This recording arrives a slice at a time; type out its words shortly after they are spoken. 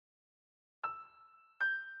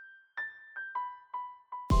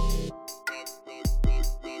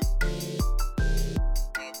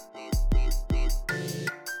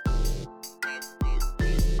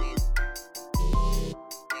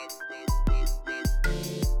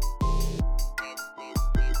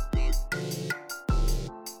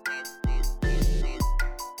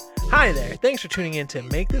Hi there, thanks for tuning in to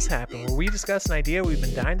Make This Happen, where we discuss an idea we've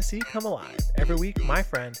been dying to see come alive. Every week, my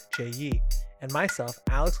friend, Jay Yee, and myself,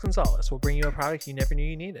 Alex Gonzalez, will bring you a product you never knew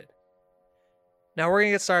you needed. Now we're going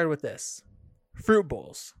to get started with this. Fruit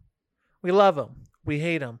bowls. We love them. We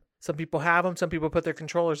hate them. Some people have them. Some people put their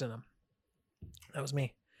controllers in them. That was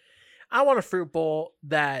me. I want a fruit bowl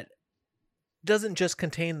that doesn't just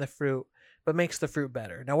contain the fruit, but makes the fruit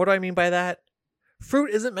better. Now, what do I mean by that?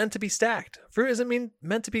 Fruit isn't meant to be stacked. Fruit isn't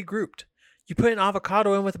meant to be grouped. You put an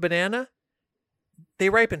avocado in with a banana, they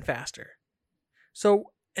ripen faster.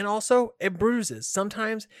 So, and also it bruises.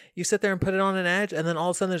 Sometimes you sit there and put it on an edge, and then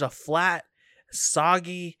all of a sudden there's a flat,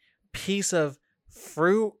 soggy piece of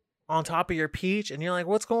fruit on top of your peach, and you're like,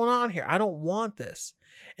 what's going on here? I don't want this.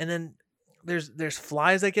 And then there's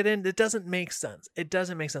flies that get in. It doesn't make sense. It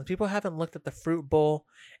doesn't make sense. People haven't looked at the fruit bowl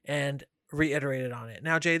and reiterated on it.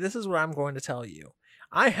 Now, Jay, this is what I'm going to tell you.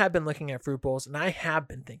 I have been looking at fruit bowls and I have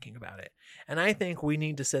been thinking about it. And I think we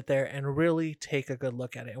need to sit there and really take a good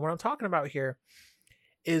look at it. And what I'm talking about here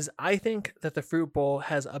is I think that the fruit bowl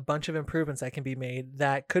has a bunch of improvements that can be made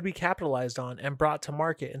that could be capitalized on and brought to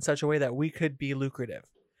market in such a way that we could be lucrative.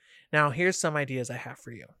 Now, here's some ideas I have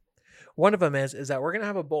for you. One of them is that we're going to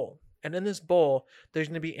have a bowl. And in this bowl, there's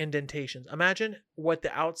going to be indentations. Imagine what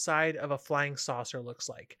the outside of a flying saucer looks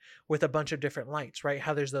like with a bunch of different lights, right?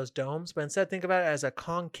 How there's those domes, but instead think about it as a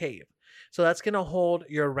concave. So that's going to hold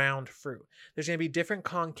your round fruit. There's going to be different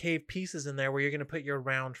concave pieces in there where you're going to put your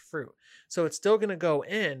round fruit. So it's still going to go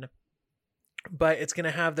in, but it's going to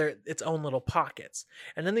have its own little pockets.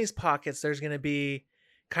 And in these pockets, there's going to be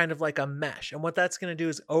kind of like a mesh. And what that's going to do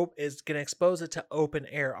is going to expose it to open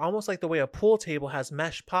air, almost like the way a pool table has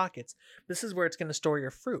mesh pockets. This is where it's going to store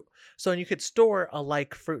your fruit. So you could store a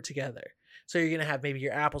like fruit together. So you're going to have maybe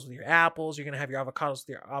your apples with your apples. You're going to have your avocados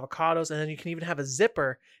with your avocados. And then you can even have a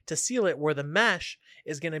zipper to seal it where the mesh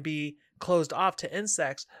is going to be closed off to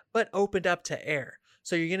insects, but opened up to air.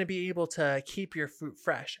 So you're going to be able to keep your fruit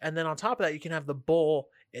fresh. And then on top of that, you can have the bowl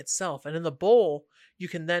itself. And in the bowl, you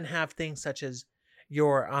can then have things such as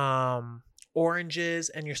your oranges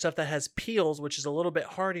and your stuff that has peels, which is a little bit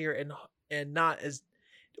hardier and not as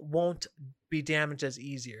won't be damaged as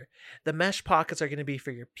easier. The mesh pockets are going to be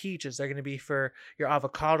for your peaches. They're going to be for your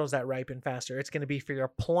avocados that ripen faster. It's going to be for your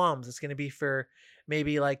plums. It's going to be for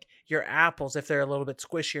maybe like your apples if they're a little bit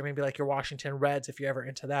squishier, maybe like your Washington Reds if you're ever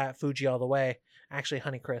into that, Fuji all the way, actually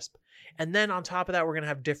Honeycrisp. And then on top of that, we're going to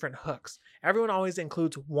have different hooks. Everyone always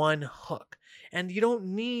includes one hook. And you don't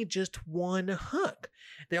need just one hook.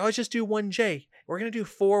 They always just do one J. We're going to do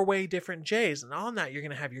 4-way different J's. And on that, you're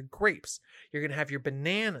going to have your grapes. You're going to have your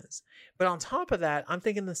bananas. But on top of that, I'm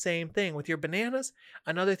thinking the same thing. With your bananas,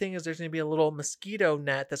 another thing is there's going to be a little mosquito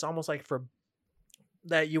net that's almost like for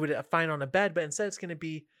that you would find on a bed, but instead it's going to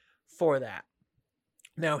be for that.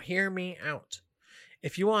 Now, hear me out.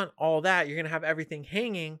 If you want all that, you're going to have everything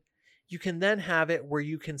hanging. You can then have it where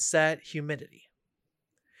you can set humidity.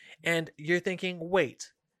 And you're thinking,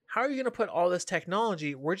 wait, how are you going to put all this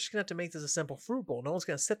technology? We're just going to have to make this a simple fruit bowl. No one's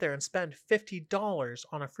going to sit there and spend $50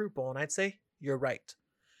 on a fruit bowl. And I'd say, you're right.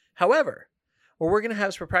 However, what we're going to have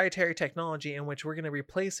is proprietary technology in which we're going to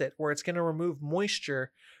replace it, where it's going to remove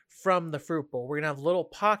moisture from the fruit bowl. We're going to have little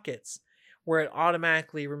pockets where it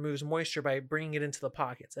automatically removes moisture by bringing it into the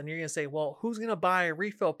pockets. And you're going to say, well, who's going to buy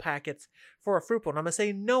refill packets for a fruit bowl? And I'm going to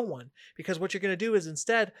say no one, because what you're going to do is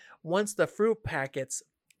instead, once the fruit packets,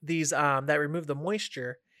 these that remove the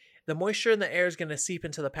moisture in the air is going to seep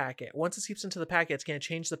into the packet. Once it seeps into the packet, it's going to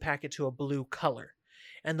change the packet to a blue color,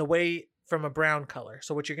 and the way from a brown color.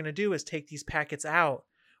 So what you're going to do is take these packets out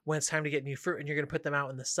when it's time to get new fruit, and you're going to put them out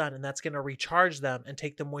in the sun, and that's going to recharge them and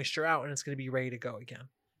take the moisture out, and it's going to be ready to go again.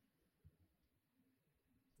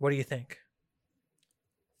 What do you think?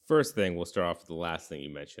 First thing, we'll start off with the last thing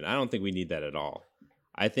you mentioned. I don't think we need that at all.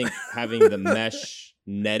 I think having the mesh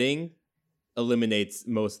netting eliminates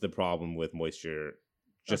most of the problem with moisture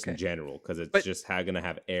just in general, because it's just going to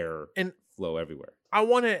have air and flow everywhere. I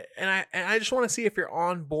want to, and I just want to see if you're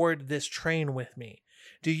on board this train with me.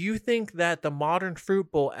 Do you think that the modern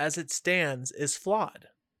fruit bowl as it stands is flawed?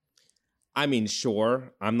 I mean,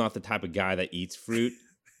 sure. I'm not the type of guy that eats fruit,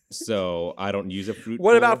 so I don't use a fruit bowl.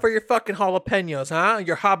 What about for your fucking jalapenos, huh?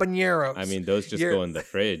 Your habaneros. I mean, those just go in the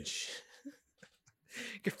fridge.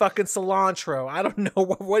 Your fucking cilantro. I don't know.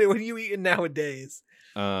 What are you eating nowadays?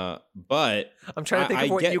 But I'm trying to think of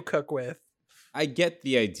what you cook with. I get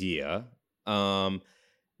the idea.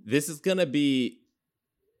 This is going to be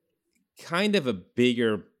kind of a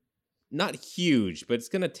bigger, not huge, but it's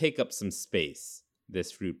going to take up some space,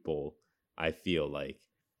 this fruit bowl, I feel like.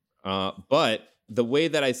 But the way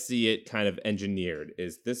that I see it kind of engineered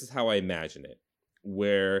is this is how I imagine it.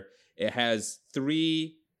 where it has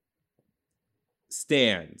 3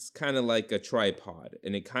 stands, kind of like a tripod,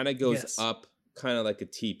 and it kind of goes Yes. up kind of like a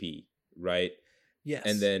teepee, right? And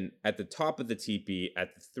Yes. then at the top of the teepee,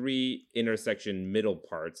 at the 3 intersection middle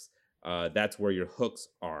parts, that's where your hooks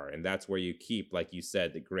are, and that's where you keep, like you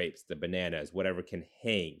said, the grapes, the bananas, whatever can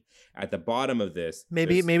hang. At the bottom of this,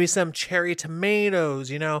 Maybe some cherry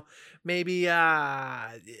tomatoes, maybe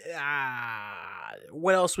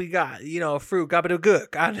what else we got? Fruit,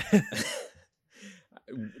 gabadogook.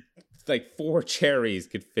 like 4 cherries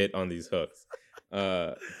could fit on these hooks.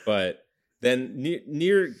 But then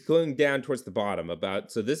near going down towards the bottom,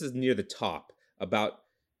 so this is near the top, about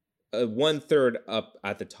 1/3 up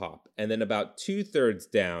at the top, and then about 2/3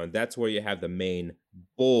 down, that's where you have the main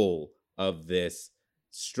bowl of this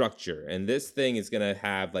structure. And this thing is going to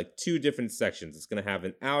have like 2 different sections. It's going to have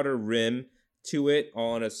an outer rim to it,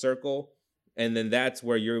 all in a circle. And then that's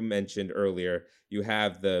where you mentioned earlier, you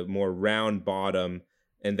have the more round bottom,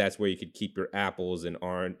 and that's where you could keep your apples and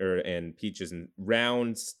and peaches and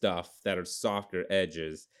round stuff that are softer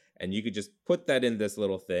edges. And you could just put that in this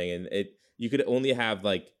little thing, and you could only have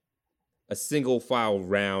like a single file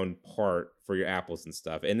round part for your apples and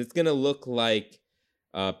stuff. And it's going to look like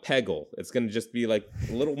Peggle. It's going to just be like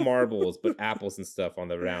little marbles, but apples and stuff on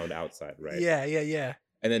the round outside, right? Yeah.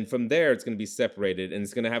 And then from there, it's going to be separated, and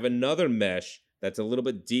it's going to have another mesh that's a little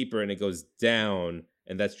bit deeper, and it goes down,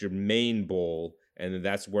 and that's your main bowl. And then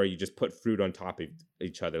that's where you just put fruit on top of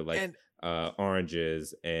each other, like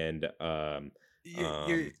oranges and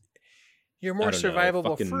you're more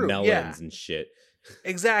survivable fucking fruit, melons and shit.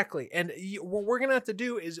 Exactly. And what we're gonna have to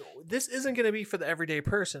do is, this isn't gonna be for the everyday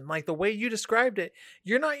person. Like the way you described it,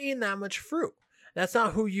 you're not eating that much fruit. That's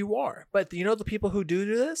not who you are. But the people who do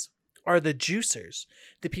this are the juicers,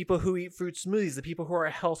 the people who eat fruit smoothies, the people who are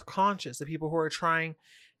health conscious, the people who are trying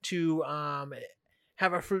to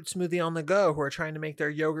have a fruit smoothie on the go, who are trying to make their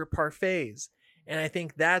yogurt parfaits. And I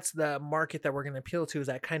think that's the market that we're going to appeal to, is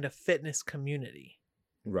that kind of fitness community.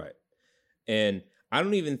 Right. And I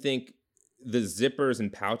don't even think the zippers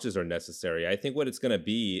and pouches are necessary. I think what it's going to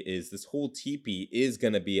be is this whole teepee is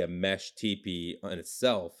going to be a mesh teepee on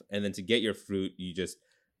itself. And then to get your fruit,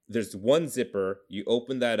 there's one zipper, you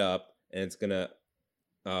open that up, and it's going to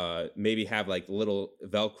maybe have like little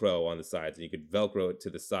Velcro on the sides, and you could Velcro it to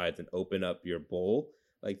the sides and open up your bowl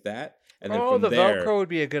like that. And then from the there, Velcro would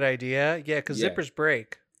be a good idea. Yeah, because zippers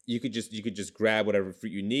break. You could just grab whatever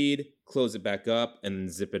fruit you need, close it back up, and then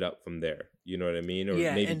zip it up from there. You know what I mean? Or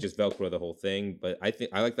maybe just Velcro the whole thing. But I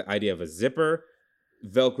like the idea of a zipper,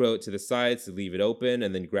 Velcro it to the sides to leave it open,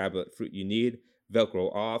 and then grab the fruit you need,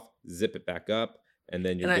 Velcro off, zip it back up, and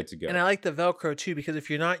then you're good to go. And I like the Velcro too, because if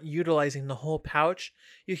you're not utilizing the whole pouch,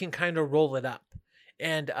 you can kind of roll it up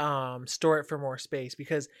and store it for more space.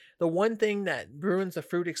 Because the one thing that ruins the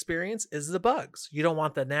fruit experience is the bugs. You don't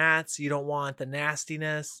want the gnats, you don't want the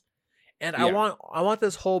nastiness. And I want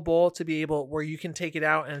this whole bowl to be able where you can take it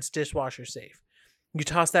out and it's dishwasher safe. You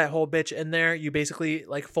toss that whole bitch in there, you basically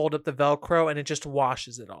like fold up the Velcro and it just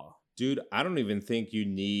washes it all. Dude, I don't even think you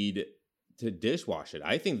need to dishwash it.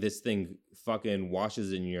 I think this thing fucking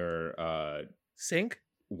washes in your sink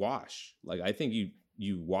wash. Like I think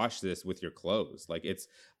you wash this with your clothes. Like it's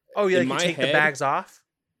you take the bags off?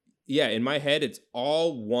 Yeah, in my head it's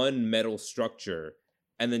all one metal structure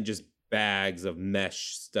and then just bags of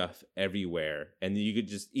mesh stuff everywhere. And you could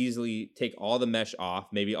just easily take all the mesh off.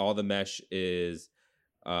 Maybe all the mesh is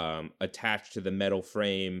attached to the metal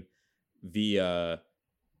frame via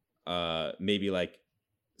maybe like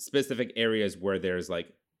specific areas where there's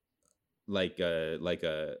like a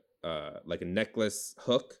necklace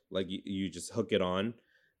hook, like you just hook it on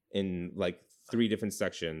in like 3 different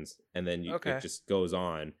sections, and then it just goes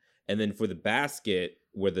on. And then for the basket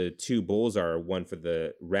where the 2 bowls are, one for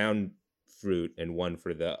the round fruit and one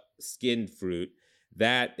for the skinned fruit,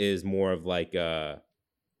 that is more of like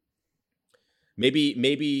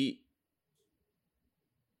maybe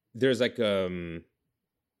there's like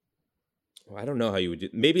I don't know how you would do.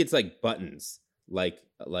 Maybe it's like buttons, like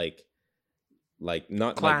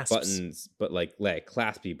not clasps. Like buttons, but like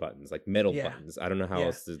claspy buttons, like metal buttons. I don't know how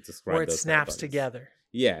else to describe. Where it snaps together.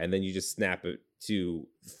 Yeah, and then you just snap it to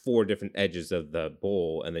 4 different edges of the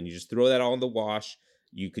bowl, and then you just throw that all in the wash.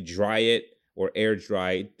 You could dry it or air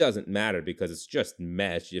dry. It doesn't matter because it's just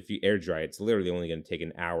mesh. If you air dry it, it's literally only going to take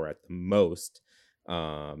an hour at the most.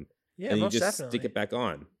 And you just stick it back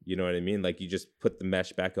on. You know what I mean? Like you just put the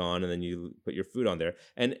mesh back on and then you put your fruit on there.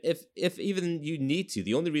 And if even you need to,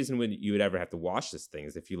 the only reason when you would ever have to wash this thing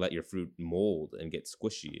is if you let your fruit mold and get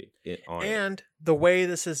squishy on it. And the way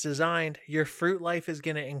this is designed, your fruit life is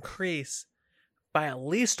going to increase by at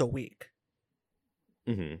least a week.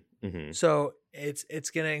 So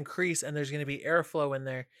it's going to increase, and there's going to be airflow in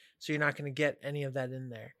there, so you're not going to get any of that in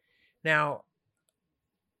there. Now,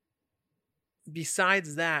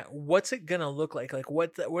 besides that, what's it going to look like? Like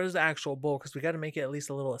what is the actual bowl? Because we got to make it at least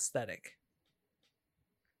a little aesthetic.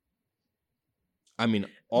 I mean,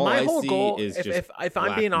 all my whole goal, is if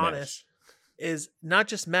I'm being honest, is not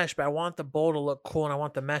just mesh, but I want the bowl to look cool, and I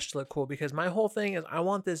want the mesh to look cool, because my whole thing is I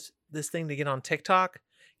want this thing to get on TikTok,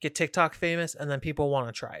 get TikTok famous, and then people want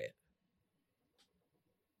to try it.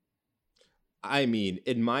 I mean,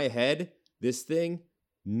 in my head, this thing,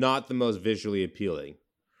 not the most visually appealing.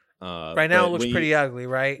 Right now, it looks pretty ugly,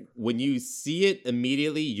 right? When you see it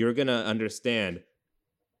immediately, you're going to understand,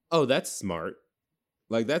 oh, that's smart.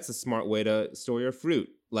 Like, that's a smart way to store your fruit.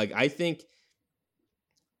 Like, I think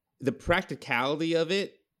the practicality of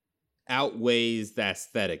it outweighs the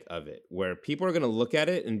aesthetic of it, where people are going to look at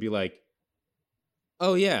it and be like,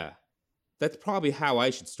 oh, yeah, that's probably how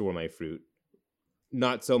I should store my fruit.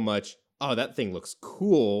 Not so much, oh, that thing looks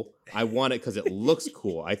cool. I want it because it looks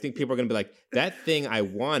cool. I think people are going to be like, that thing, I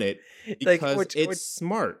want it because it's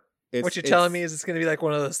smart. What you're telling me is it's going to be like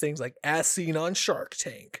one of those things like as seen on Shark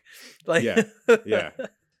Tank. Like, yeah.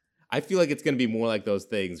 I feel like it's going to be more like those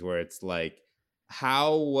things where it's like,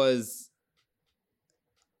 how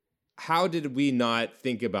did we not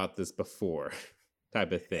think about this before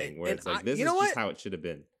type of thing, where it's like, this is just how it should have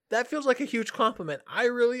been. That feels like a huge compliment. I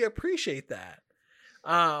really appreciate that.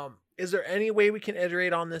 Is there any way we can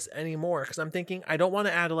iterate on this anymore? Because I'm thinking I don't want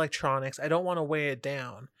to add electronics. I don't want to weigh it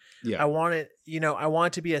down. Yeah. I want it, I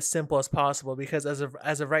want it to be as simple as possible, because as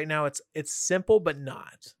of right now, it's simple, but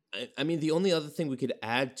not. I mean, the only other thing we could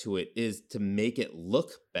add to it is to make it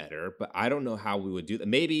look better, but I don't know how we would do that.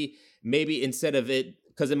 Maybe instead of it,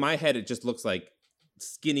 because in my head, it just looks like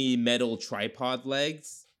skinny metal tripod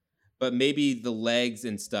legs, but maybe the legs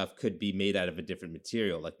and stuff could be made out of a different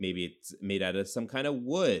material. Like maybe it's made out of some kind of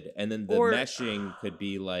wood, and then the meshing could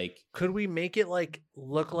be like... Could we make it like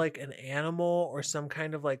look like an animal or some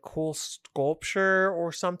kind of like cool sculpture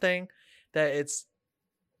or something that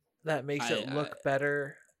makes it look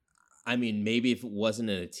better? I mean, maybe if it wasn't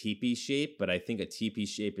in a teepee shape, but I think a teepee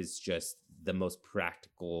shape is just the most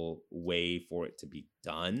practical way for it to be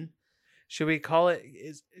done. Should we call it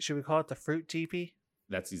the fruit teepee?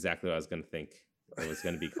 That's exactly what I was going to think it was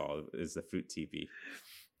going to be called, is the fruit teepee.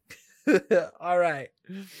 All right.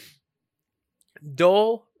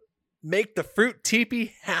 Dole, make the fruit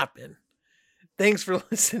teepee happen. Thanks for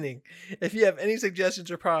listening. If you have any suggestions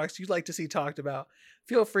or products you'd like to see talked about,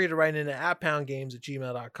 feel free to write into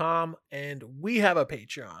 @poundgames@gmail.com, and we have a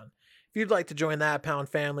Patreon. If you'd like to join the @Pound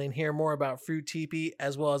family and hear more about Fruit Teepee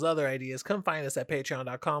as well as other ideas, come find us at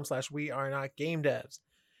patreon.com/wearenotgamedevs.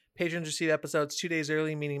 Patrons receive episodes 2 days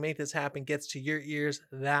early, meaning Make This Happen gets to your ears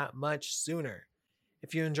that much sooner.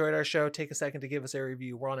 If you enjoyed our show, take a second to give us a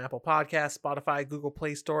review. We're on Apple Podcasts, Spotify, Google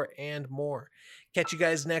Play Store, and more. Catch you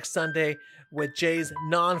guys next Sunday with Jay's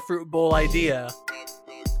non-fruit bowl idea.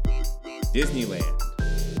 Disneyland.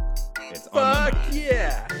 It's on my mind.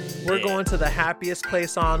 Yeah. We're going to the happiest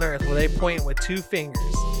place on earth where they point with 2 fingers.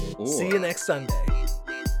 See you next Sunday.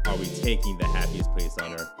 Are we taking the happiest place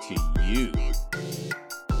on earth to you?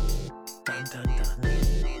 Dun, dun, dun.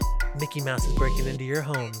 Mickey Mouse is breaking into your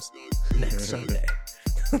homes next Sunday.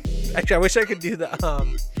 Actually, I wish I could do the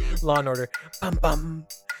Law and Order. Bum, bum.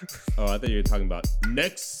 Oh, I thought you were talking about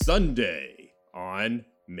next Sunday on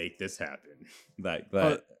Make This Happen. Like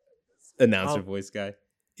that announcer voice guy.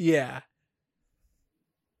 Yeah.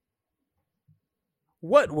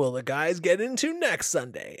 What will the guys get into next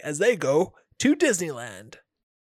Sunday as they go to Disneyland?